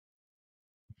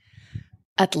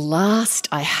At last,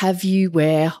 I have you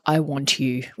where I want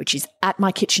you, which is at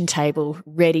my kitchen table,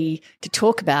 ready to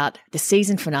talk about the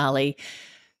season finale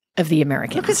of The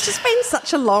Americans. Look, it's just been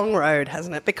such a long road,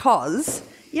 hasn't it? Because,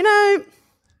 you know,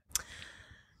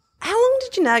 how long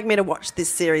did you nag me to watch this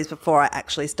series before I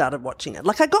actually started watching it?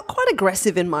 Like, I got quite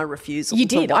aggressive in my refusal You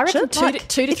to did. watch I reckon it.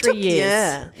 two to 3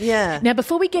 years. Yeah. Now,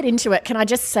 before we get into it, can I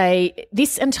just say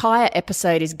this entire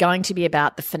episode is going to be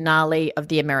about the finale of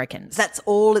The Americans. That's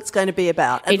all it's going to be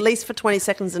about, at least for 20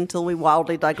 seconds until we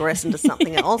wildly digress into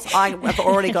something else. I have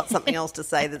already got something else to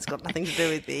say that's got nothing to do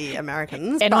with The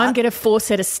Americans. And I'm going to force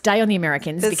her to stay on The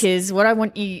Americans because what I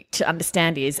want you to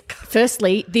understand is,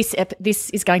 firstly, this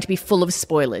is going to be full of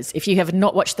spoilers. If you have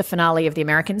not watched the finale of The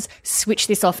Americans, switch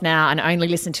this off now and only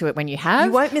listen to it when you have.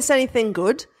 You won't miss anything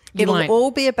good. It'll all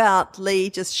be about Lee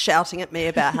just shouting at me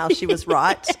about how she was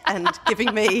right and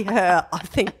giving me her, I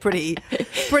think,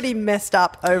 pretty messed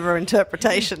up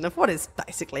over-interpretation of what is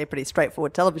basically a pretty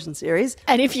straightforward television series.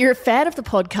 And if you're a fan of the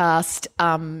podcast,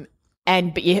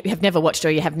 but you have never watched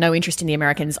or you have no interest in The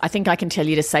Americans, I think I can tell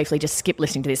you to safely just skip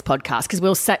listening to this podcast because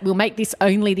we'll make this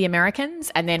only The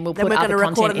Americans and then we're going to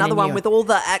record another one with all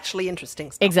the actually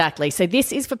interesting stuff. Exactly. So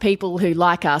this is for people who,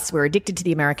 like us, were addicted to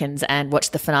The Americans and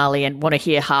watched the finale and want to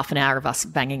hear half an hour of us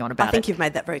banging on about it. I think you've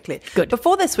made that very clear. Good.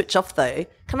 Before they switch off, though,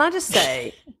 can I just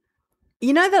say,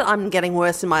 you know that I'm getting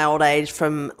worse in my old age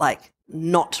from, like,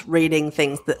 not reading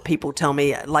things that people tell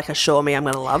me, like, assure me I'm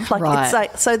going to love. Like, right. It's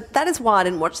like, so that is why I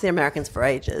didn't watch The Americans for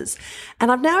ages.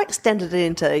 And I've now extended it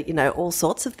into, you know, all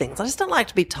sorts of things. I just don't like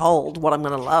to be told what I'm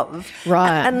going to love.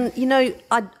 Right. And you know,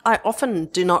 I often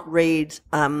do not read,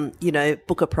 you know,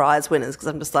 Booker Prize winners because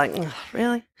I'm just like,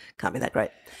 really? Can't be that great.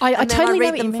 I totally know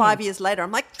read what you them mean. 5 years later.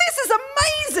 I'm like, this is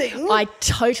amazing. I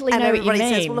totally know what you mean. And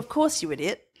everybody says, well, of course, you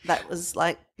idiot. That was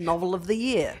like novel of the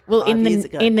year. Well, 5 years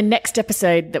ago. in the next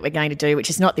episode that we're going to do, which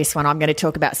is not this one, I'm going to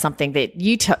talk about something that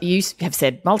you have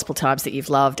said multiple times that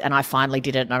you've loved, and I finally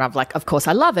did it, and I'm like, of course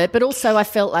I love it, but also I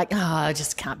felt like, I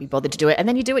just can't be bothered to do it, and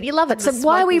then you do it and you love it. So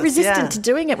why are we resistant to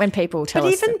doing it when people tell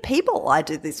us? But even people I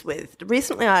do this with.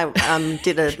 Recently I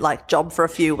did a job for a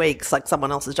few weeks, like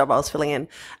someone else's job I was filling in,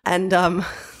 and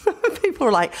people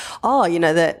were like, oh, you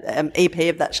know, the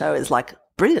EP of that show is like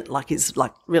brilliant, like he's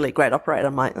like really a great operator.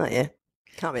 I'm like, oh yeah,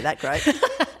 can't be that great.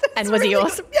 And was he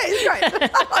awesome? Yeah, he's great.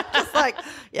 I'm just like,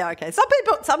 yeah, okay.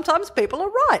 Sometimes people are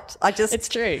right. It's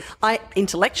true. I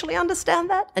intellectually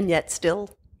understand that, and yet still.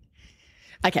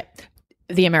 Okay,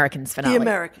 The Americans finale. The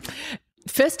Americans.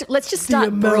 First, let's just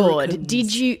start broad. What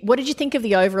did you think of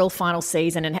the overall final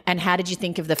season, and how did you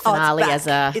think of the finale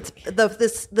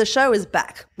the show is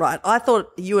back, right? I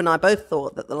thought you and I both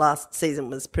thought that the last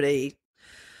season was pretty.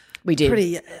 We did.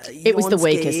 It was the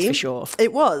weakest for sure.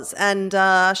 It was. And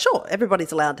sure,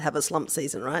 everybody's allowed to have a slump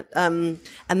season, right? And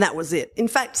that was it. In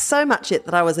fact, so much it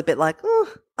that I was a bit like,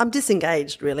 I'm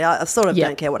disengaged, really. I sort of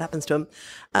don't care what happens to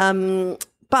him.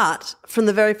 But from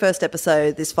the very first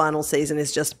episode, this final season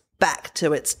is just back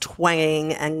to its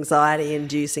twanging,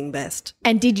 anxiety-inducing best.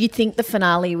 And did you think the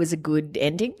finale was a good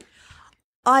ending?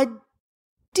 I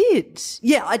did.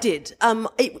 Yeah, I did.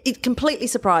 It completely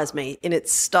surprised me in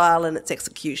its style and its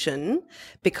execution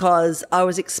because I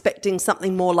was expecting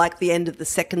something more like the end of the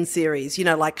second series, you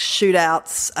know, like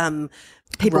shootouts,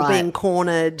 people being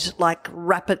cornered, like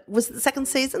rapid. Was it the second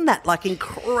season? That like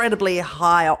incredibly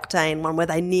high octane one where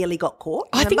they nearly got caught.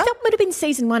 I think that would have been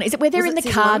season one. Is it where they're in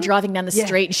the car driving down the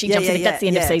street and she jumps in? That's the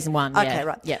end of season one. Okay,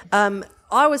 right. Yeah.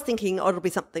 I was thinking, it'll be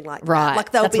something like that. Right.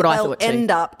 Like they'll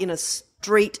end up in a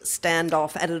street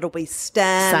standoff and it'll be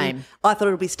Stan. Same. I thought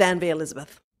it'll be Stan v.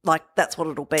 Elizabeth. Like that's what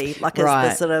it'll be. Like as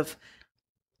the sort of,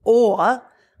 or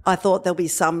I thought there'll be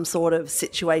some sort of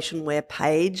situation where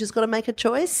Paige has got to make a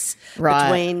choice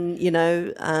between, you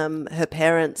know, her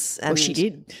parents and. Well, she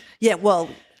did. Yeah, well.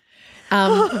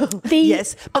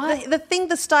 Yes. But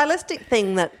the stylistic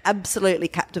thing that absolutely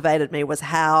captivated me was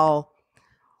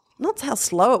not how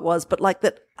slow it was, but like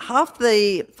that half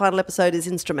the final episode is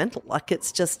instrumental. Like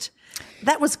it's just,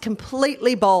 that was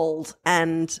completely bold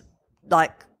and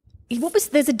like.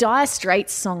 There's a Dire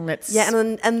Straits song that's. Yeah,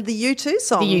 and the U2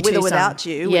 song, the U2 With or song. Without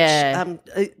You,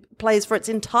 which plays for its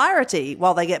entirety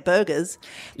while they get burgers.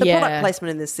 The product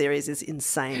placement in this series is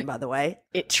insane, by the way.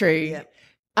 True. Yeah.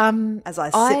 As I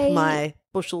sip my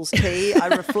Bushell's tea, I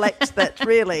reflect that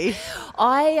really.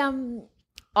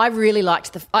 I really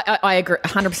liked I agree,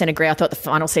 100% agree. I thought the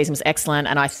final season was excellent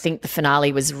and I think the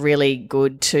finale was really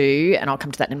good too, and I'll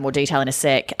come to that in more detail in a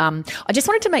sec. I just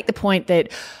wanted to make the point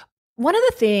that one of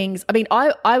the things, I mean,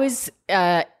 I was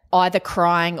either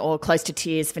crying or close to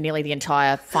tears for nearly the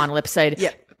entire final episode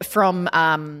from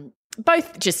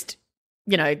both just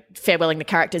farewelling the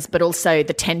characters, but also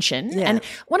the tension. Yeah. And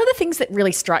one of the things that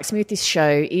really strikes me with this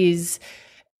show is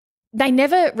they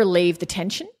never relieve the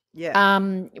tension,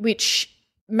 which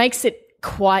makes it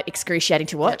quite excruciating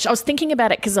to watch. I was thinking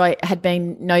about it because I had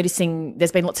been noticing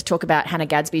there's been lots of talk about Hannah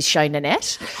Gadsby's show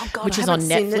Nanette, which is on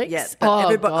Netflix. Yet,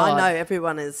 but I know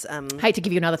everyone is. Hate to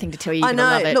give you another thing to tell you. I know.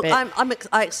 Love it, look, but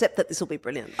I accept that this will be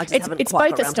brilliant. I just haven't it's quite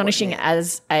both got around to astonishing watching it.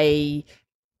 as a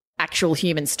actual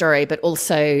human story, but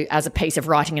also as a piece of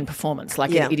writing and performance. Like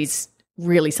it is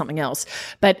really something else.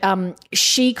 But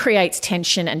she creates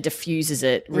tension and diffuses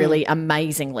it really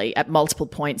amazingly at multiple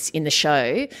points in the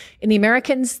show. In the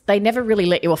Americans, they never really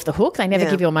let you off the hook. They never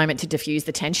give you a moment to diffuse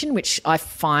the tension, which I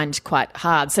find quite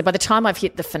hard. So by the time I've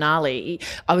hit the finale,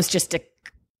 I was just a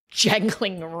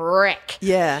jangling wreck.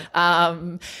 Yeah.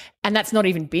 And that's not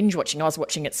even binge watching. I was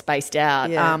watching it spaced out.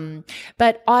 Yeah.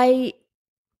 But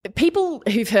people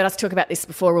who've heard us talk about this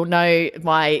before will know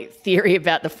my theory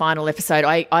about the final episode.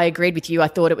 I agreed with you. I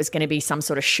thought it was going to be some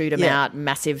sort of shoot 'em out,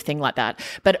 massive thing like that.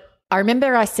 But I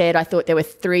remember I said I thought there were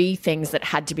three things that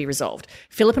had to be resolved.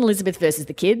 Philip and Elizabeth versus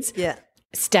the kids. Yeah.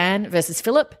 Stan versus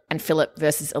Philip, and Philip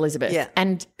versus Elizabeth. Yeah.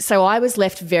 And so I was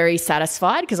left very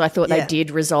satisfied because I thought they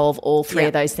did resolve all three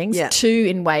of those things. Yeah. Two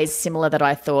in ways similar that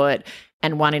I thought,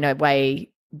 and one in a way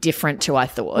different to I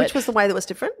thought. Which was the way that was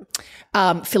different?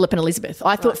 Philip and Elizabeth.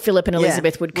 I thought Philip and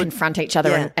Elizabeth would confront each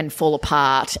other and fall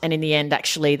apart. And in the end,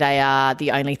 actually, they are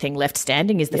the only thing left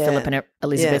standing is the Philip and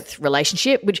Elizabeth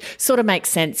relationship, which sort of makes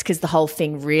sense because the whole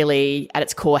thing really, at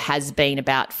its core, has been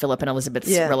about Philip and Elizabeth's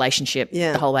relationship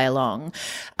the whole way along.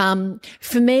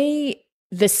 For me,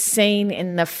 the scene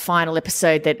in the final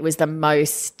episode that was the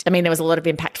most, I mean, there was a lot of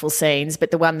impactful scenes,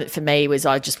 but the one that for me was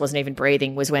I just wasn't even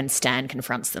breathing was when Stan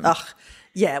confronts them.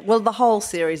 Yeah, well, the whole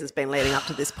series has been leading up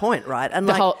to this point, right? And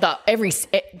the whole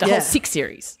 6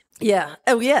 series. Yeah.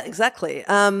 Oh, yeah, exactly.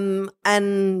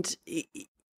 And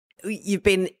you've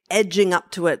been edging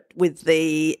up to it with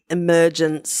the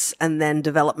emergence and then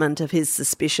development of his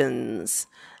suspicions.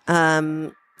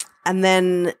 And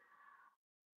then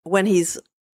when he's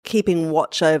keeping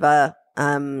watch over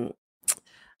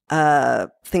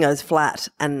Thingo's flat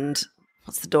and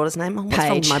what's the daughter's name? What's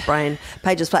wrong with my brain?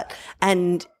 Paige's flat.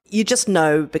 And you just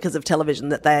know because of television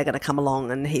that they are going to come along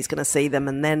and he's going to see them.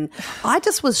 And then I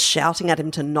just was shouting at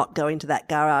him to not go into that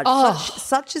garage.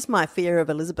 Such is my fear of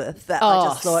Elizabeth that I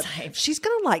just thought she's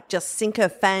going to just sink her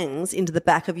fangs into the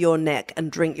back of your neck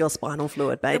and drink your spinal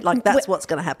fluid, babe. Like that's what's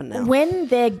going to happen now. When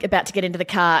they're about to get into the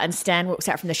car and Stan walks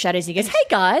out from the shadows and he goes, "Hey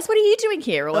guys, what are you doing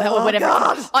here?" Or whatever.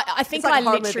 God. I think like I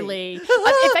literally,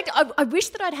 in fact, I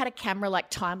wish that I'd had a camera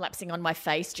time lapsing on my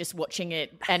face just watching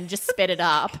it and just sped it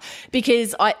up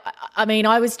because I mean,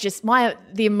 I was just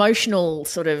the emotional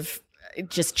sort of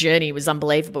just journey was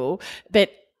unbelievable. But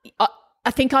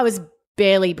I think I was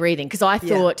barely breathing because I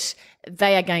thought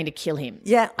they are going to kill him.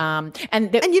 Yeah. And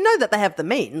you know that they have the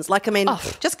means. Like, I mean,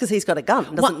 just because he's got a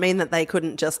gun doesn't mean that they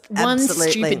couldn't just absolutely.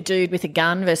 One stupid dude with a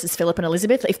gun versus Philip and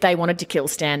Elizabeth. If they wanted to kill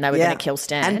Stan, they were going to kill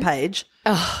Stan. And Paige.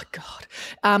 Oh, God.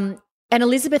 And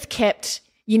Elizabeth kept...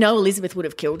 Elizabeth would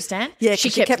have killed Stan. Yeah, she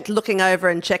kept looking over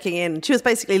and checking in. She was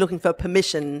basically looking for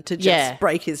permission to just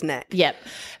break his neck. Yep.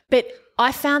 But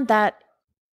I found that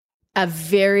a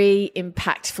very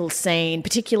impactful scene,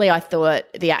 particularly I thought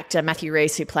the actor Matthew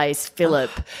Rhys, who plays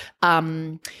Philip,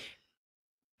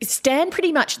 Stan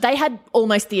pretty much, they had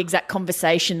almost the exact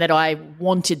conversation that I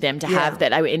wanted them to have,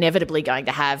 that they were inevitably going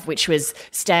to have, which was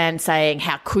Stan saying,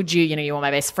 "How could you? You are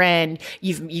my best friend.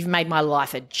 You've made my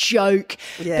life a joke."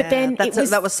 Yeah, but then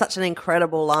that was such an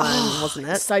incredible line, wasn't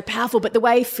it? So powerful. But the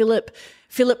way Philip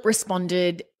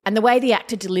responded and the way the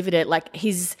actor delivered it, like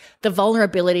the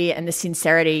vulnerability and the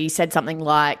sincerity, he said something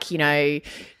like,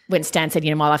 when Stan said,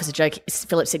 "My life is a joke,"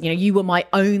 Philip said, "You were my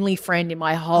only friend in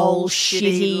my whole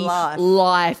shitty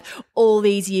life. All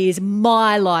these years,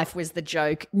 my life was the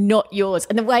joke, not yours."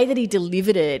 And the way that he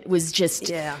delivered it was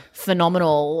just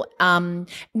phenomenal. The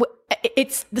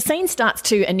scene starts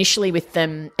to initially with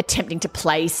them attempting to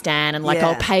play Stan and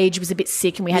Paige was a bit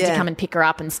sick and we had to come and pick her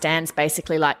up and Stan's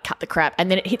basically cut the crap. And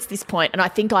then it hits this point and I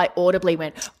think I audibly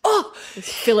went, "Oh!"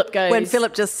 Philip goes. When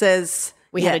Philip just says,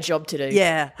 "We had a job to do."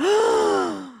 Yeah.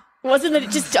 Wasn't it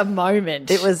just a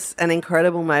moment? It was an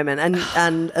incredible moment.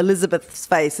 And Elizabeth's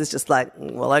face is just like,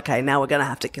 well, okay, now we're going to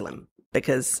have to kill him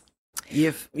because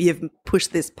you've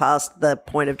pushed this past the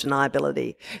point of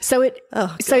deniability. So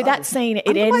that scene,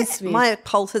 it ends with... My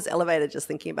pulse has elevated just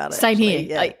thinking about it. Same actually.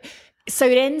 here. So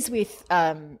it ends with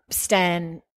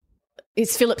Stan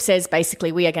Philip says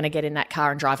basically, we are going to get in that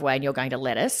car and drive away and you're going to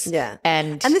let us. Yeah.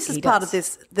 And this is part of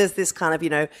this. There's this kind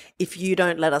of, if you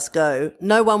don't let us go,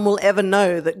 no one will ever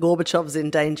know that Gorbachev's in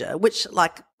danger, which,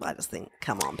 like, I just think,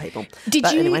 come on, people.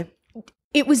 Anyway.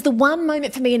 It was the one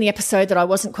moment for me in the episode that I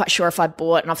wasn't quite sure if I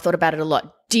bought, and I've thought about it a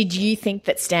lot. Did you think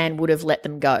that Stan would have let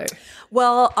them go?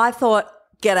 Well, I thought,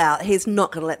 get out. He's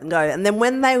not going to let them go. And then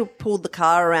when they pulled the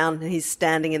car around and he's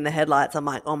standing in the headlights, I'm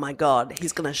like, oh my God,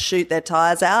 he's going to shoot their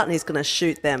tyres out and he's going to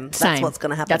shoot them. Same. That's what's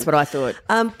going to happen. That's what I thought.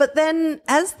 But then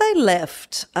as they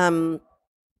left, I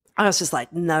was just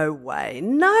like, no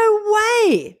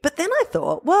way. But then I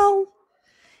thought, well,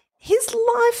 his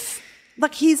life,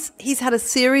 like he's had a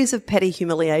series of petty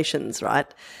humiliations,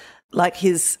 right? Like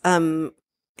he's been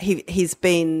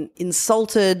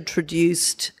insulted,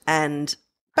 traduced, and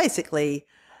basically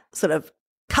sort of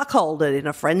cuckolded in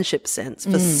a friendship sense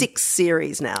for 6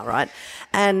 series now, right?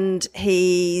 And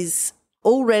he's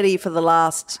already for the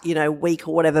last, week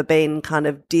or whatever been kind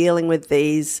of dealing with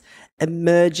these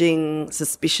emerging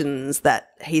suspicions that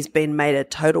he's been made a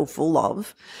total fool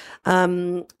of.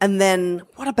 And then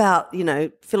what about,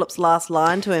 Philip's last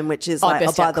line to him, which is like,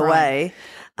 oh, by the way,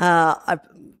 I've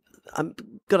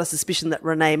got a suspicion that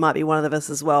Renee might be one of us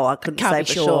as well. I couldn't say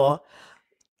for sure.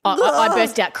 I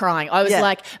burst out crying. I was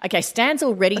like, okay, Stan's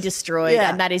already destroyed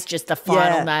and that is just the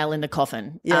final nail in the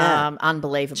coffin. Yeah.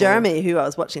 Unbelievable. Jeremy, who I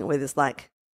was watching it with, is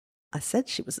like, I said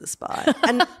she was a spy.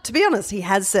 And to be honest, he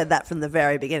has said that from the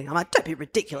very beginning. I'm like, don't be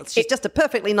ridiculous. She's just a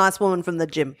perfectly nice woman from the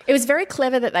gym. It was very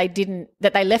clever that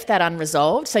they left that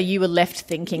unresolved. So you were left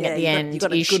thinking at the end,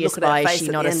 is she a spy? Is she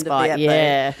not a spy?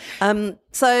 Yeah.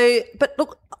 But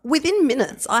look, within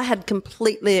minutes, I had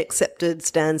completely accepted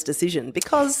Stan's decision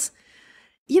because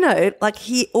like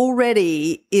he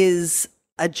already is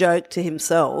a joke to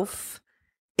himself.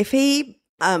 If he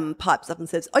pipes up and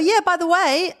says, oh, yeah, by the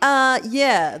way,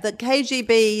 the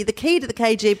KGB, the key to the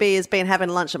KGB has been having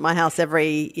lunch at my house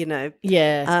every,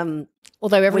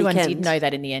 although everyone weekend. did know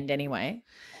that in the end anyway.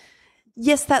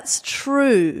 Yes, that's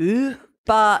true,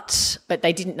 but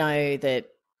they didn't know that,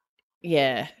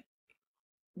 yeah,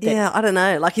 I don't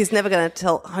know. Like he's never going to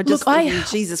tell.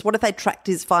 Jesus, what if they tracked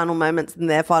his final moments and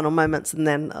their final moments and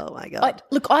then, oh my God.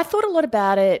 I thought a lot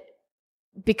about it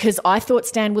because I thought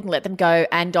Stan wouldn't let them go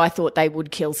and I thought they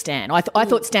would kill Stan. I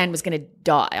thought Stan was going to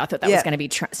die. I thought that was going to be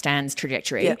Stan's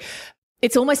trajectory. Yeah.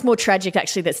 It's almost more tragic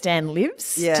actually that Stan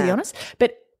lives, to be honest.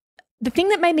 But the thing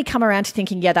that made me come around to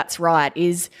thinking, yeah, that's right,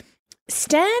 is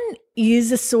Stan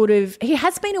is a sort of, he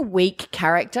has been a weak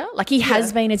character. Like he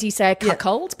has been, as you say, a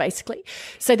cuckold, basically.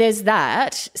 So there's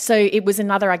that. So it was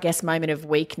another, I guess, moment of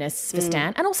weakness for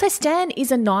Stan. And also Stan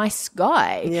is a nice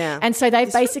guy. Yeah. And so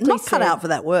they've basically not cut out for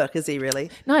that work, is he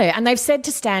really? No. And they've said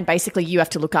to Stan, basically, you have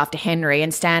to look after Henry.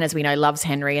 And Stan, as we know, loves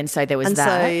Henry. And so there was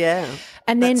that. So, yeah.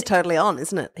 And that's totally on,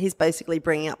 isn't it? He's basically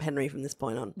bringing up Henry from this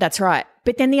point on. That's right.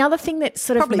 But then the other thing that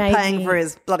sort probably of made paying for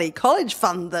his bloody college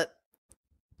fund that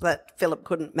Philip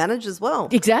couldn't manage as well.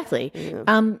 Exactly.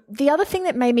 Yeah. The other thing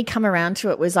that made me come around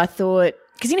to it was I thought,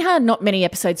 because you know how not many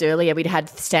episodes earlier we'd had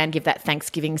Stan give that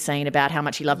Thanksgiving scene about how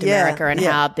much he loved America and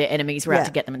how their enemies were out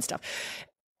to get them and stuff.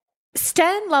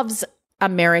 Stan loves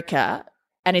America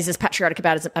and is as patriotic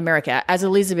about America as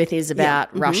Elizabeth is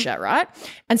about Russia, right?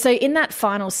 And so in that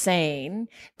final scene,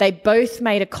 they both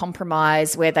made a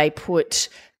compromise where they put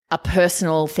a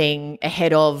personal thing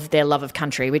ahead of their love of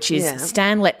country, which is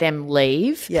Stan let them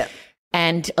leave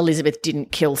and Elizabeth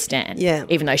didn't kill Stan,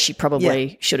 even though she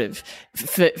probably should have,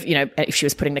 if she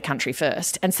was putting the country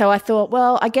first. And so I thought,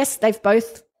 well, I guess they've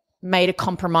both made a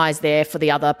compromise there for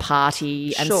the other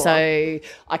party. And so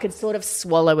I could sort of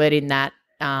swallow it in that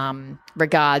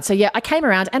regard. So, I came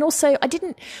around. And also I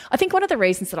think one of the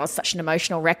reasons that I was such an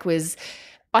emotional wreck was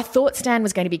I thought Stan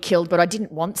was going to be killed, but I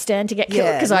didn't want Stan to get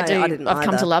killed because I've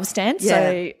come to love Stan.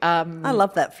 Yeah. So I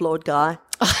love that flawed guy.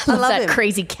 I love that him.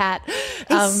 Crazy cat.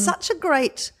 He's such a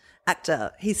great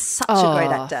actor. He's such a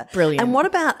great actor. Brilliant. And what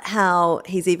about how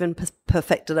he's even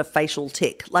perfected a facial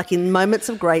tic? Like in moments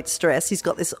of great stress, he's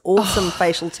got this awesome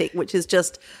facial tic, which is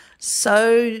just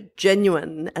so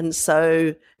genuine and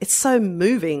it's so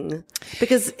moving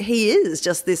because he is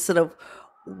just this sort of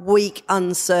weak,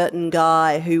 uncertain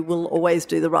guy who will always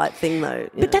do the right thing though.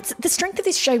 But that's the strength of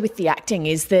this show with the acting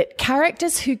is that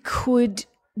characters who could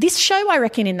 – this show, I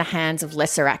reckon, in the hands of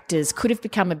lesser actors could have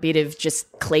become a bit of just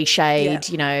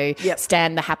cliched,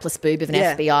 Stan the hapless boob of an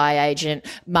FBI agent,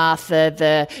 Martha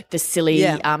the silly,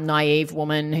 naive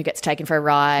woman who gets taken for a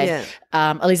ride,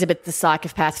 Elizabeth the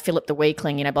psychopath, Philip the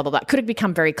weakling, blah, blah, blah. Could have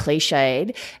become very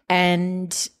cliched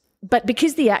and But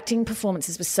because the acting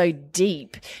performances were so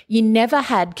deep, you never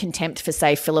had contempt for,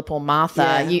 say, Philip or Martha.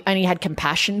 Yeah. You only had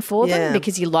compassion for them Yeah.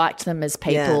 because you liked them as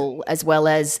people as well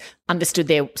as understood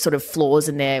their sort of flaws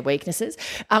and their weaknesses.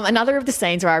 Another of the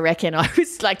scenes where I reckon I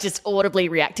was like just audibly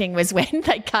reacting was when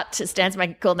they cut to Stan's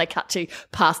making a call and they cut to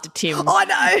Pastor Tim I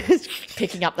know.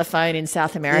 picking up the phone in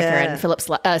South America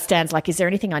Yeah. and Stan's like, is there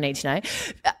anything I need to know?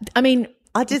 I mean,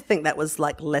 I did think that was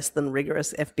like less than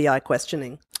rigorous FBI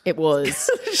questioning. it was.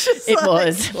 Just It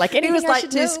was. Like he anything was I like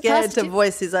should too know, scared Pastor to Tim?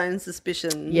 voice his own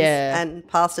suspicions. Yeah. And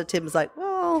Pastor Tim's like,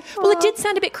 well, Well, it did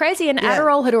sound a bit crazy, and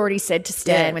Adderall had already said to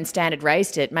Stan Yeah. when Stan had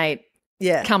raised it, mate,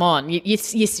 yeah. come on,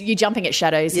 you're jumping at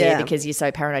shadows here Yeah. because you're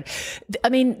so paranoid. I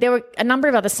mean, there were a number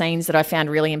of other scenes that I found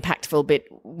really impactful, but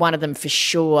one of them for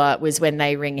sure was when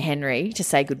they ring Henry to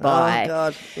say goodbye. Oh,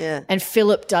 God, yeah. And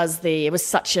Philip does it was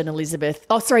such an Elizabeth.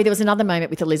 Oh, sorry, there was another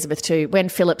moment with Elizabeth too, when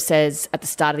Philip says at the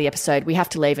start of the episode, we have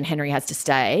to leave and Henry has to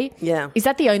stay. Yeah. Is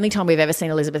that the only time we've ever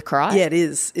seen Elizabeth cry? Yeah, it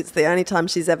is. It's the only time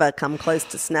she's ever come close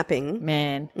to snapping.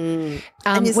 Man.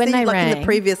 And you when see, they like in rang, the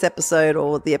previous episode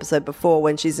or the episode before,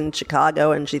 when she's in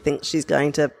Chicago and she thinks she's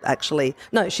going to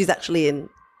she's actually in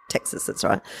Texas, that's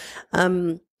right.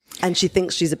 And she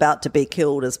thinks she's about to be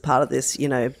killed as part of this,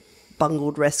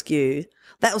 bungled rescue.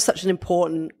 That was such an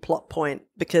important plot point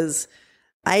because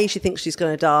A, she thinks she's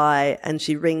going to die and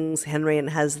she rings Henry and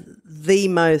has the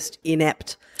most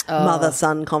inept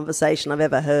mother-son conversation I've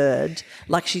ever heard.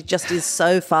 Like she just is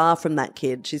so far from that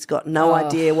kid. She's got no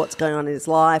idea what's going on in his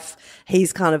life.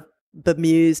 He's kind of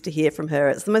bemused to hear from her.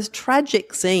 It's the most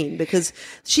tragic scene because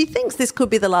she thinks this could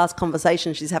be the last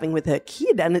conversation she's having with her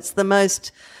kid, and it's the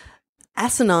most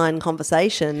asinine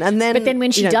conversation. And then, but then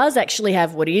when she does actually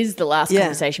have what is the last Yeah.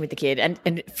 conversation with the kid,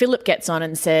 and Philip gets on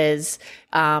and says,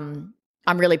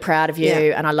 I'm really proud of you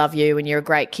Yeah. and I love you and you're a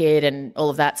great kid and all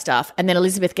of that stuff. And then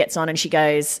Elizabeth gets on and she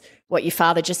goes, what your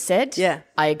father just said? Yeah.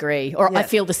 I agree. Or I Yeah.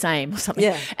 feel the same or something.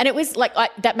 Yeah. And it was like,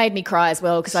 that made me cry as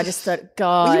well because I just thought,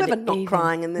 God. Were you ever not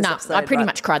crying in this no, episode? I pretty Right.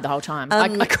 much cried the whole time. I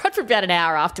cried for about an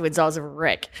hour afterwards. I was a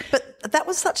wreck. But that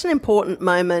was such an important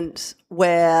moment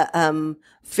where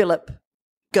Philip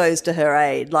goes to her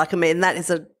aid. Like, I mean, that is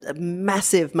a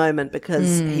massive moment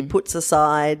because he puts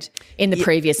aside In the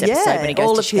previous episode when he goes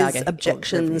all to of Chicago. his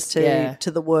objections Yeah.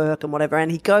 to the work and whatever, and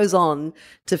he goes on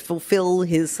to fulfill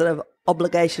his sort of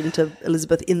obligation to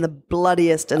Elizabeth in the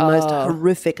bloodiest and most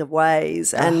horrific of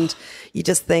ways. And you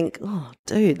just think, oh,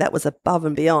 dude, that was above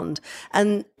and beyond.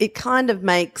 And it kind of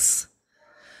makes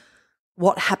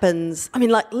what happens. I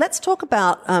mean, like, let's talk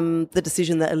about the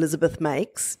decision that Elizabeth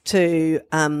makes to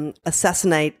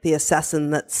assassinate the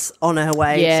assassin that's on her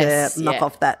way Yes, to knock yeah.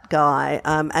 off that guy.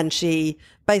 And she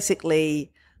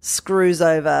basically screws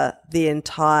over the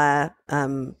entire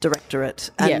directorate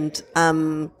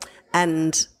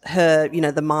and her,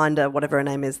 the minder, whatever her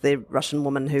name is, the Russian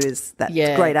woman who is that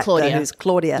great actor Claudia. who's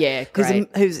Claudia. Yeah, great.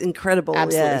 Who's incredible.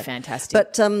 Absolutely yeah. fantastic.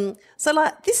 But so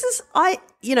like this is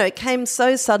it came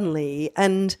so suddenly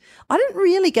and I didn't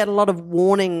really get a lot of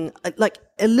warning. Like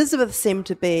Elizabeth seemed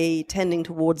to be tending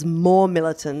towards more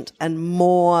militant and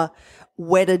more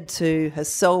wedded to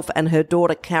herself and her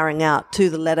daughter carrying out to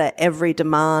the letter every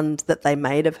demand that they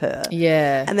made of her.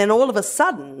 Yeah. And then all of a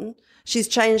sudden she's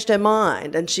changed her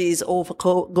mind and she's all for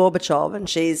Gorbachev and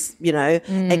she's,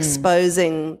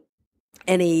 exposing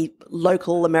any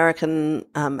local American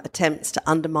attempts to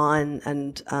undermine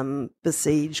and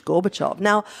besiege Gorbachev.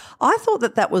 Now, I thought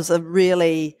that was a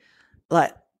really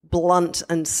blunt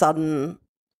and sudden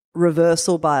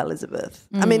reversal by Elizabeth.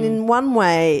 I mean, in one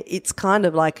way, it's kind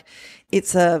of like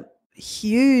it's a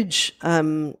huge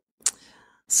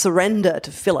surrender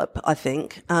to Philip, I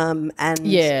think, and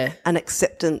an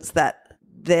acceptance that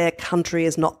their country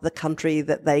is not the country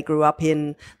that they grew up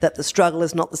in, that the struggle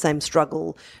is not the same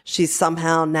struggle. She's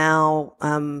somehow now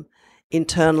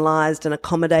internalized and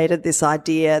accommodated this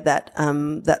idea that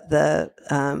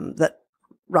that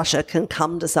Russia can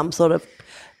come to some sort of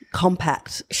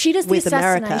compact. She does the with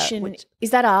America, assassination. which-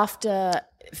 Is that after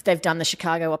they've done the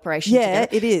Chicago operation? Yeah,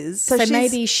 together? it is. So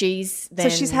maybe she's then.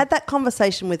 So she's had that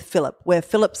conversation with Philip, where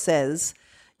Philip says,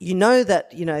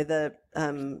 the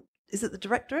is it the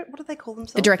directorate? What do they call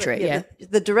themselves? The directorate, yeah.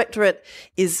 The directorate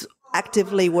is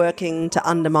actively working to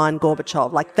undermine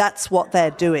Gorbachev. Like that's what they're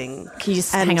doing. Can you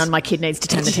just hang on? My kid needs to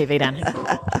turn the TV down.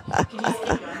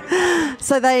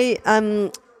 So they,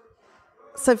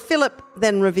 so Philip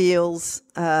then reveals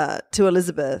to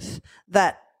Elizabeth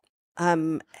that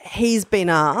he's been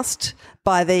asked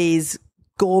by these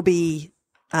Gorby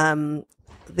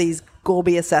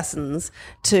assassins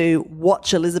to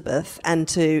watch Elizabeth and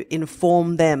to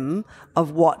inform them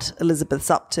of what Elizabeth's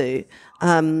up to.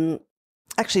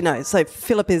 Actually, no. So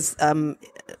Philip is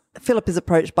Philip is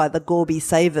approached by the Gorby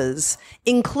savers,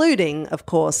 including, of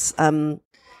course,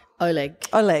 Oleg.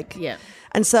 Yeah.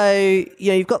 And so,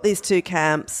 you've got these two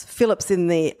camps. Philip's in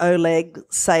the Oleg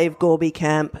save Gorby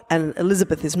camp, and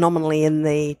Elizabeth is nominally in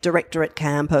the directorate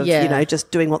camp of, just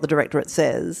doing what the directorate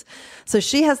says. So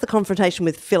she has the confrontation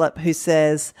with Philip, who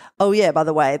says, oh, yeah, by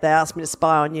the way, they asked me to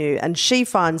spy on you. And she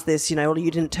finds this, well, you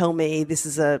didn't tell me, this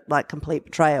is a complete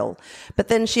betrayal. But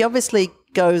then she obviously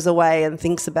goes away and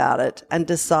thinks about it and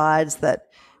decides that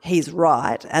he's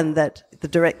right and that the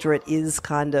directorate is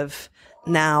kind of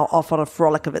now off on a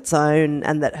frolic of its own,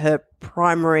 and that her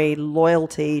primary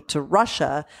loyalty to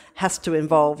Russia has to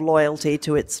involve loyalty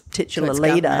to its titular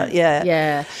leader. Government. Yeah.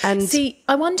 Yeah. And see,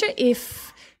 I wonder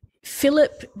if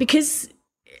Philip, because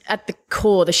at the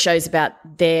core the show's about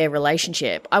their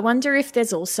relationship, I wonder if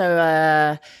there's also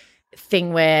a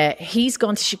thing where he's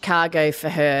gone to Chicago for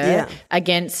her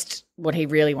against what he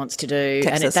really wants to do.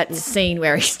 Texas. And that scene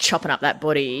where he's chopping up that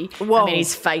body, Whoa. I mean,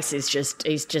 his face is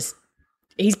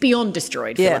he's beyond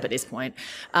destroyed, Philip, at this point.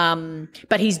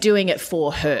 But he's doing it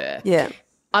for her. Yeah.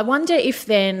 I wonder if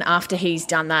then after he's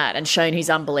done that and shown his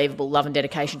unbelievable love and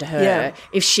dedication to her,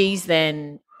 if she's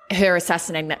then, her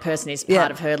assassinating that person is part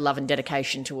of her love and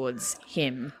dedication towards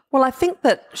him. Well, I think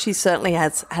that she certainly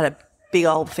has had a big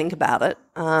old think about it,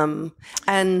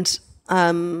 and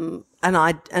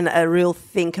a real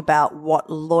think about what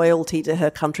loyalty to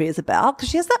her country is about, because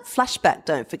she has that flashback,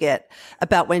 don't forget,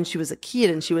 about when she was a kid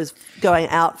and she was going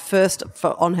out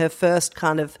on her first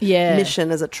kind of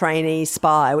mission as a trainee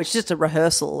spy, which is just a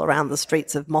rehearsal around the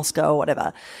streets of Moscow or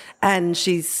whatever. And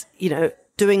she's,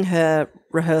 doing her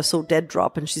rehearsal dead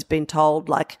drop, and she's been told,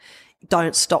 like,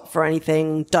 don't stop for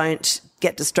anything, don't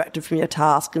get distracted from your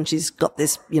task. And she's got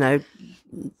this,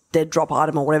 dead drop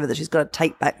item or whatever that she's got to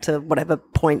take back to whatever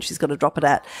point she's got to drop it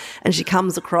at. And she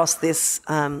comes across this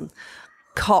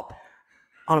cop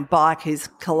on a bike who's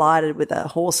collided with a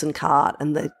horse and cart,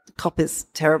 and the cop is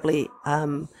terribly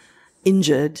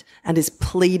injured and is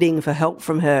pleading for help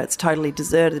from her. It's totally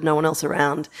deserted, no one else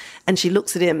around. And she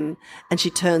looks at him and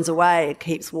she turns away and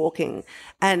keeps walking.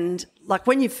 And like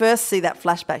when you first see that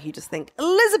flashback, you just think,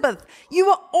 Elizabeth, you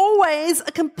were always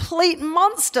a complete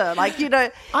monster. Like, I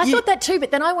thought that too,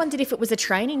 but then I wondered if it was a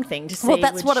training thing to see. Well,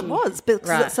 that's what it was.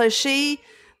 Right. So she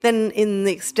then, in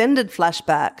the extended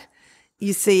flashback,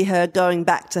 you see her going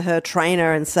back to her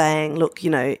trainer and saying, look,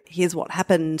 here's what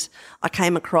happened. I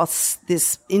came across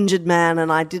this injured man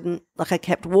and I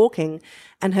kept walking.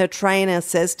 And her trainer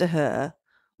says to her,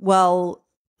 well,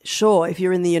 sure, if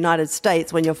you're in the United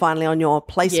States when you're finally on your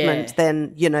placement,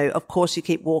 then, of course you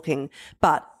keep walking.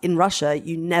 But in Russia,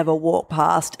 you never walk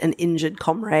past an injured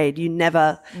comrade. You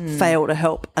never fail to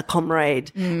help a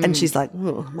comrade. And she's like,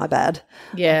 oh, my bad.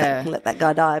 Yeah. Let that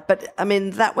guy die. But, I mean,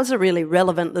 that was a really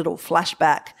relevant little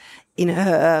flashback in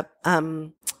her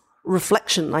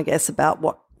reflection, I guess, about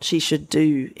what she should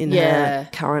do in her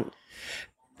current.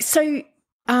 So,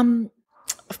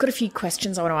 I've got a few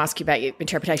questions I want to ask you about your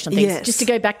interpretation of things. Yes. Just to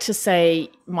go back to, say,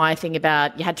 my thing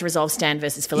about you had to resolve Stan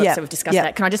versus Philip, so we've discussed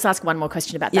that. Can I just ask one more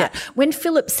question about that? When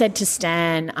Philip said to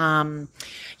Stan,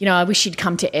 I wish you'd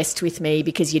come to Est with me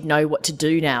because you'd know what to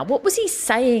do now, what was he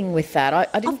saying with that? I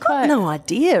didn't quite... I've got no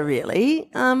idea, really.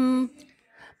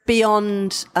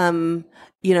 Beyond,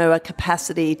 a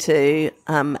capacity to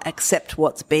accept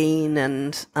what's been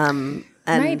and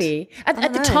maybe.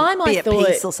 At the time be I at thought...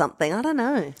 peace or something. I don't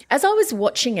know. As I was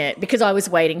watching it, because I was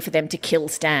waiting for them to kill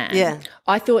Stan,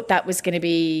 I thought that was going to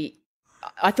be...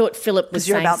 I thought Philip was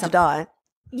saying you're about to die.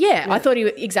 Yeah, I thought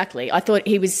I thought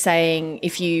he was saying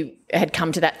if you had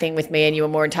come to that thing with me and you were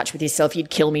more in touch with yourself, you'd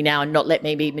kill me now and not let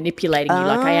me be manipulating you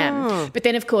like I am. But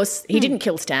then, of course, he didn't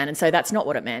kill Stan, and so that's not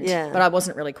what it meant. Yeah. But I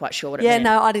wasn't really quite sure what it meant.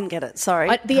 Yeah, no, I didn't get it. Sorry.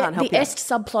 The Est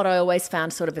subplot I always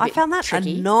found sort of a bit found that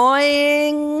tricky.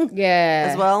 Annoying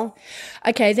as well.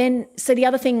 Okay, then, so the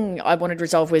other thing I wanted to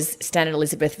resolve was Stan and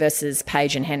Elizabeth versus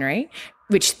Paige and Henry,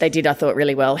 which they did, I thought,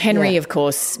 really well. Henry, of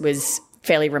course, was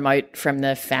fairly remote from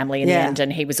the family in the end,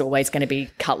 and he was always going to be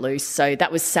cut loose. So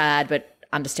that was sad but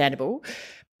understandable.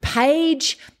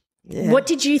 Paige, what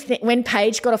did you think when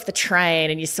Paige got off the train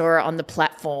and you saw her on the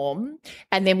platform,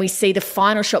 and then we see the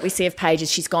final shot we see of Paige is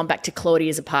she's gone back to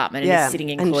Claudia's apartment and is sitting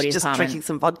in Claudia's just apartment. drinking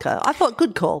some vodka. I thought,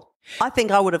 good call. I think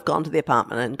I would have gone to the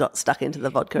apartment and got stuck into the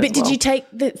vodka But did you take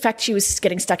the fact she was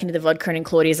getting stuck into the vodka and in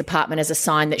Claudia's apartment as a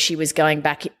sign that she was going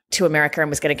back to America and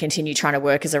was going to continue trying to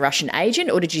work as a Russian agent,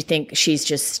 or did you think she's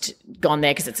just gone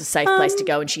there because it's a safe place to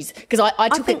go and she's – because I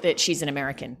took it that she's an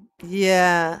American.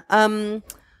 Yeah.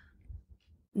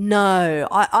 No,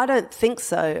 I don't think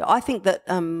so. I think that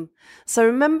so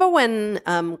remember when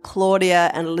Claudia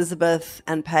and Elizabeth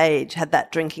and Paige had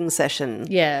that drinking session?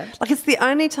 Yeah. Like it's the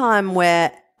only time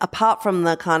where, apart from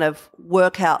the kind of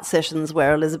workout sessions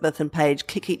where Elizabeth and Paige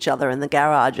kick each other in the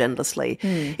garage endlessly,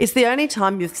 it's the only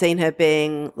time you've seen her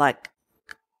being like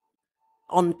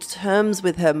on terms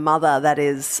with her mother that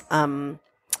is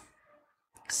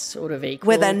sort of equal.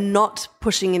 where they're not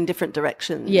pushing in different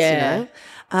directions, Yeah. you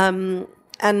know?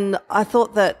 And I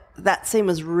thought that scene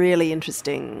was really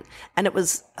interesting, and it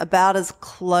was about as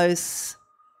close.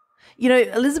 You know,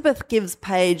 Elizabeth gives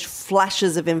Paige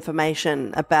flashes of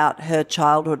information about her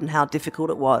childhood and how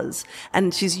difficult it was,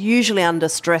 and she's usually under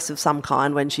stress of some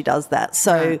kind when she does that.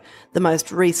 So the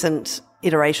most recent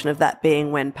iteration of that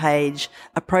being when Paige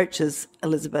approaches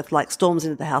Elizabeth, like storms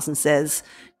into the house and says,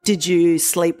 "Did you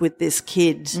sleep with this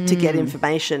kid to get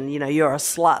information? You know, you're a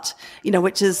slut," you know,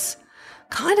 which is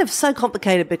kind of so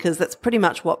complicated because that's pretty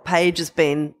much what Paige has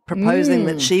been proposing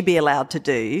that she be allowed to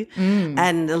do.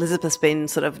 And Elizabeth's been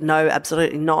sort of, no,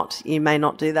 absolutely not. You may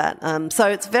not do that. So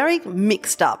it's very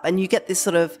mixed up, and you get this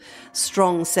sort of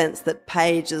strong sense that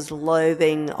Paige's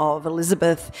loathing of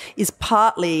Elizabeth is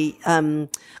partly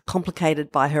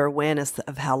complicated by her awareness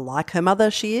of how like her mother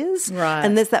she is. Right.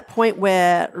 And there's that point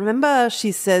where, remember,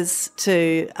 she says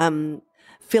to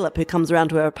Philip, who comes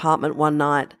around to her apartment one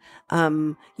night,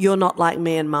 "You're not like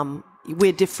me and Mum.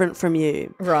 We're different from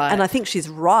you." Right. And I think she's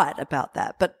right about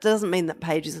that, but it doesn't mean that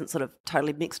Paige isn't sort of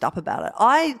totally mixed up about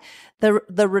it.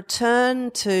 The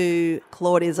return to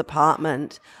Claudia's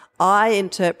apartment, I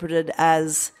interpreted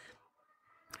as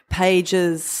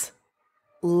Paige's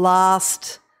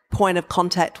last point of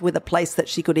contact with a place that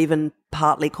she could even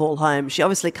partly call home. She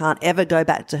obviously can't ever go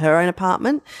back to her own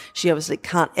apartment. She obviously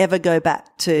can't ever go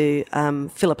back to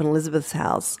Philip and Elizabeth's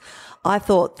house. I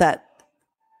thought that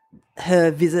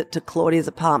her visit to Claudia's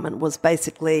apartment was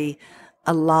basically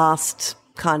a last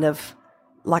kind of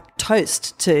like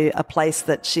toast to a place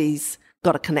that she's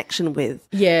got a connection with.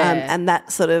 Yeah. And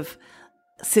that sort of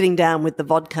sitting down with the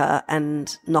vodka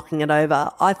and knocking it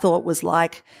over, I thought was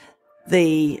like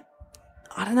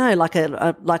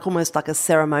like almost like a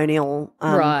ceremonial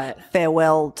Right.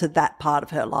 farewell to that part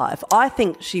of her life. I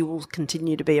think she will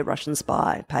continue to be a Russian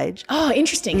spy, Paige. Oh,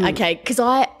 interesting. Okay, because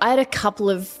I had a couple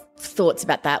of thoughts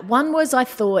about that. One was I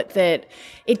thought that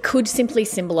it could simply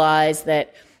symbolise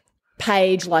that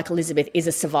Paige, like Elizabeth, is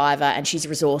a survivor and she's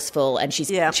resourceful and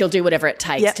she'll do whatever it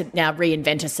takes to now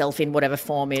reinvent herself in whatever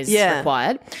form is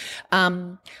required.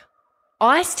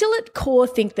 I still at core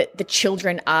think that the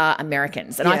children are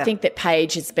Americans, and I think that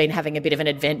Paige has been having a bit of an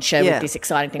adventure with this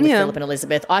exciting thing with Philip and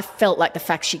Elizabeth. I felt like the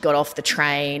fact she got off the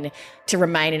train to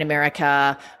remain in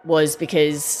America was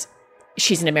because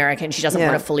she's an American. She doesn't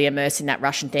want to fully immerse in that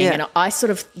Russian thing. And I sort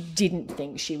of didn't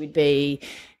think she would be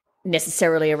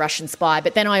necessarily a Russian spy.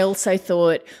 But then I also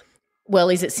thought, well,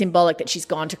 is it symbolic that she's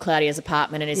gone to Claudia's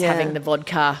apartment and is having the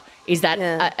vodka? Is that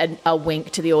a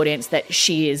wink to the audience that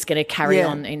she is going to carry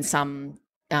on in some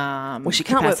well, she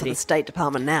can't work for the State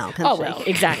Department now, can she? Oh, well,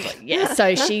 exactly, yeah.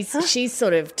 So she's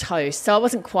sort of toast. So I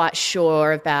wasn't quite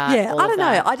sure about all I don't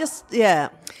that. know.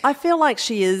 I feel like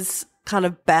she is kind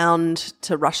of bound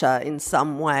to Russia in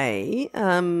some way.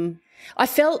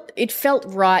 It felt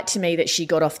right to me that she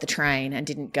got off the train and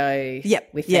didn't go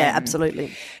with them. Yeah,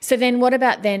 absolutely. So then what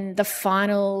about then the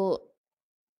final –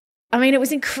 I mean, it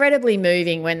was incredibly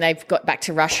moving when they've got back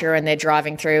to Russia and they're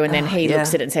driving through and then he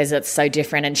looks at it and says it's so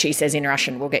different and she says in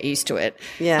Russian, we'll get used to it.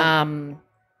 Yeah.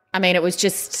 I mean, it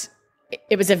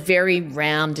was a very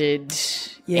rounded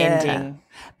ending.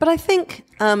 But I think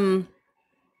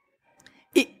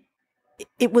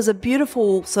it was a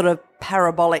beautiful sort of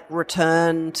parabolic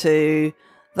return to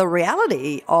the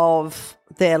reality of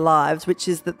their lives, which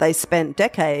is that they spent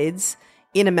decades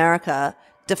in America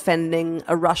defending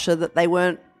a Russia that they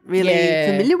weren't really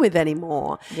familiar with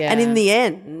anymore. Yeah. And in the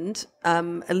end,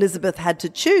 Elizabeth had to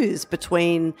choose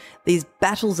between these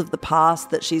battles of the past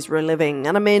that she's reliving.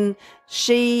 And I mean,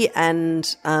 she and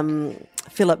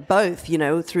Philip both, you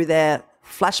know, through their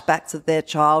flashbacks of their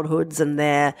childhoods and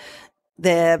their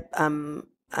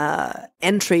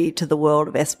entry to the world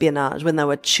of espionage when they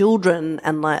were children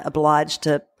and like obliged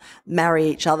to marry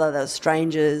each other, those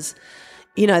strangers.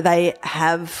 You know, they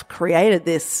have created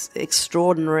this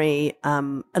extraordinary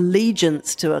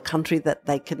allegiance to a country that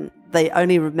they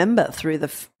only remember through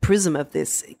the prism of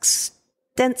this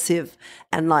extensive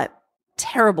and like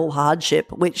terrible hardship,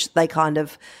 which they kind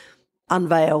of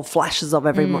unveil flashes of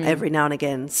every now and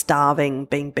again, starving,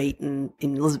 being beaten,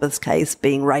 in Elizabeth's case,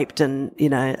 being raped and,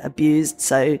 abused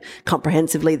so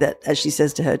comprehensively that, as she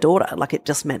says to her daughter, like it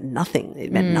just meant nothing.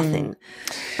 It meant nothing.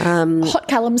 Hot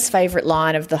Callum's favourite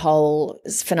line of the whole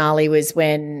finale was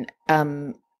when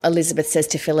Elizabeth says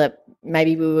to Philip,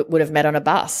 maybe we would have met on a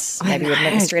bus, maybe we would have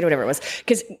met in the street or whatever it was.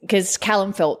 Because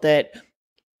Callum felt that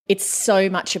it's so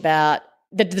much about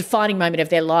the defining moment of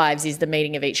their lives is the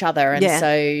meeting of each other. And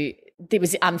so it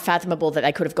was unfathomable that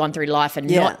they could have gone through life and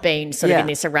not been sort of in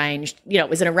this arranged, it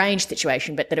was an arranged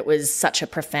situation, but that it was such a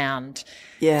profound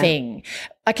thing.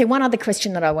 Okay, one other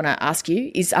question that I want to ask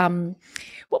you is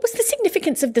what was the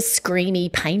significance of the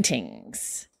screamy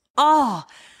paintings? Oh,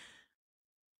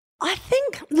 I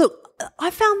think, look,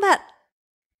 I found that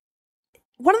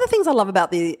one of the things I love about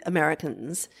the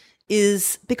Americans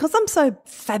is because I'm so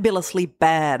fabulously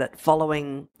bad at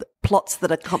following the plots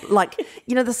that are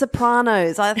The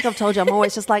Sopranos. I think I've told you I'm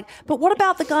always just like, but what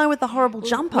about the guy with the horrible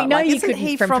jumper? We know you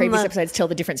couldn't from previous episodes tell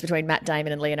the difference between Matt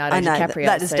Damon and Leonardo DiCaprio.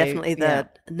 That is definitely the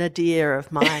nadir of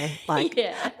my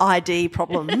ID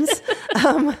problems.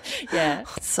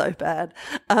 It's so bad.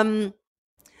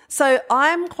 So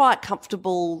I'm quite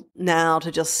comfortable now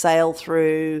to just sail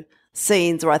through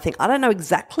scenes where I think I don't know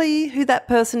exactly who that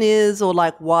person is or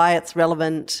like why it's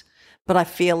relevant, but I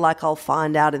feel like I'll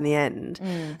find out in the end.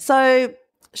 So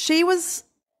she was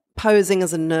posing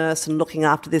as a nurse and looking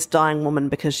after this dying woman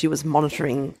because she was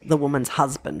monitoring the woman's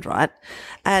husband, right?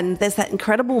 And there's that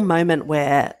incredible moment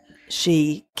where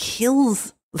she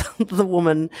kills the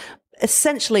woman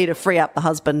essentially to free up the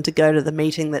husband to go to the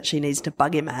meeting that she needs to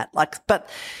bug him at. But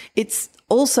it's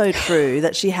also true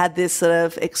that she had this sort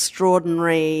of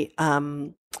extraordinary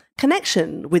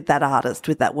connection with that artist,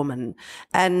 with that woman.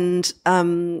 And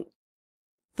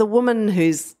the woman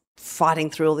who's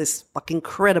fighting through all this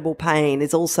incredible pain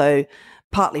is also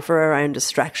partly for her own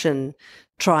distraction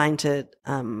trying to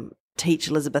teach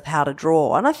Elizabeth how to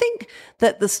draw. And I think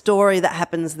that the story that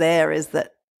happens there is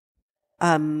that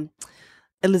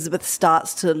Elizabeth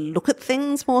starts to look at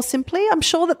things more simply. I'm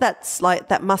sure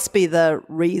that must be the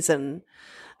reason.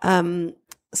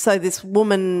 So this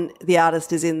woman, the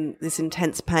artist, is in this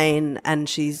intense pain and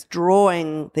she's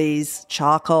drawing these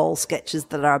charcoal sketches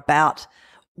that are about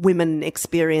women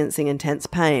experiencing intense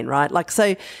pain, right?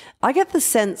 So I get the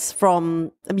sense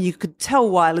you could tell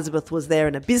why Elizabeth was there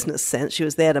in a business sense. She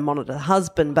was there to monitor her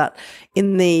husband, but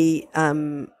in the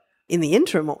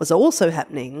interim, what was also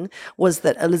happening was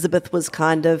that Elizabeth was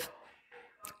kind of,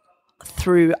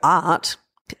 through art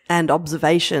and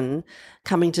observation,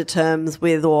 coming to terms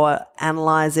with or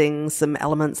analysing some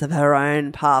elements of her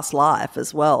own past life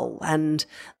as well. And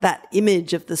that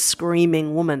image of the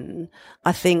screaming woman,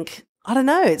 I think, I don't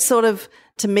know, it's sort of,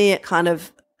 to me, it kind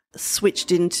of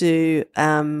switched into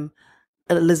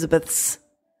Elizabeth's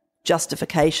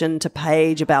justification to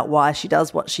Paige about why she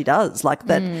does what she does,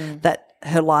 that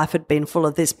her life had been full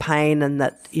of this pain and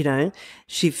that,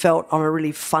 she felt on a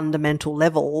really fundamental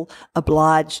level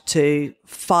obliged to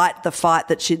fight the fight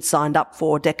that she'd signed up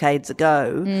for decades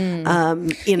ago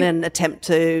in an attempt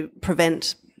to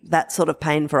prevent that sort of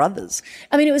pain for others.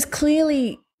 I mean, it was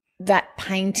clearly that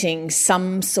painting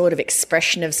some sort of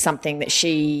expression of something that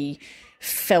she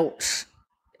felt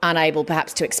unable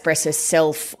perhaps to express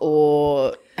herself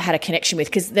or had a connection with,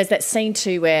 because there's that scene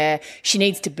too where she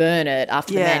needs to burn it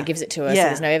after the man gives it to her, so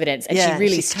there's no evidence, and she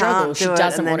really struggles. She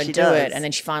doesn't want to do it, and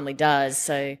then she finally does.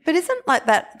 So, but isn't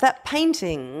that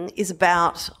painting is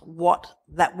about what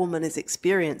that woman is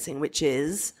experiencing, which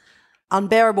is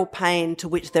unbearable pain to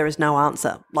which there is no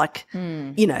answer.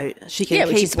 She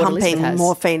can keep pumping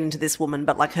morphine into this woman,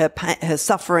 but her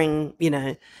suffering,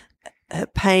 her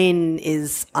pain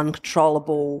is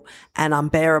uncontrollable and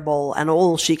unbearable, and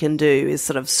all she can do is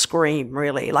sort of scream,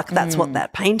 really. That's what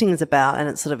that painting is about, and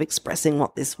it's sort of expressing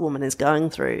what this woman is going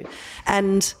through.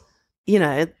 And,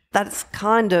 that's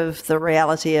kind of the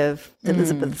reality of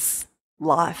Elizabeth's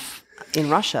life in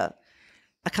Russia,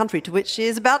 a country to which she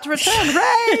is about to return.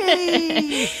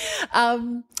 Hooray!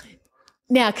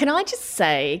 Now, can I just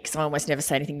say, because I almost never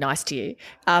say anything nice to you,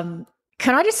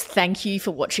 can I just thank you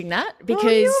for watching that?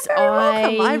 Because you're very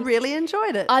welcome. I really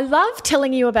enjoyed it. I love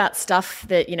telling you about stuff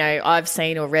that, I've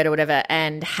seen or read or whatever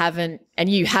and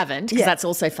you haven't, because that's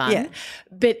also fun. Yeah.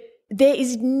 But there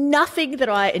is nothing that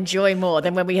I enjoy more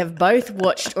than when we have both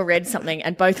watched or read something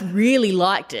and both really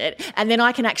liked it, and then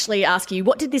I can actually ask you,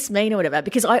 what did this mean or whatever,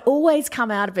 because I always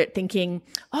come out of it thinking,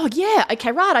 oh, yeah,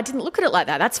 okay, right, I didn't look at it like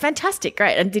that. That's fantastic,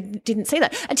 great, and didn't see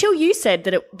that. Until you said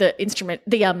that the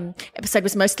episode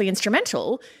was mostly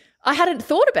instrumental, I hadn't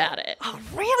thought about it. Oh,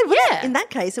 really? Well, Yeah. In that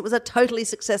case, it was a totally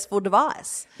successful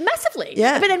device. Massively.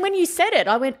 Yeah. But then when you said it,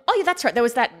 I went, oh, yeah, that's right. There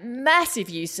was that massive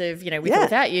use of, With or Yeah.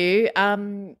 Without You.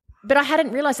 But I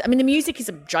hadn't realised. I mean, the music is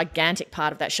a gigantic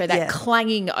part of that show, that Yeah.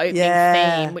 clanging opening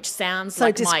Yeah. theme, which sounds So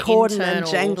like my discordant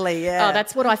internal. and jangly, yeah. Oh,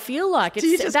 that's what I feel like. you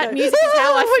It's, just that go, music is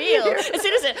how I when you feel. hear it? As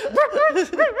soon as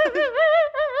it.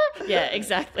 Yeah,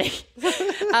 exactly.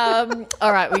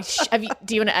 All right.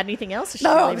 Do you want to add anything else? Or should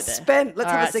we No, leave I'm it there? spent. Let's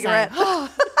All have a right, cigarette. same.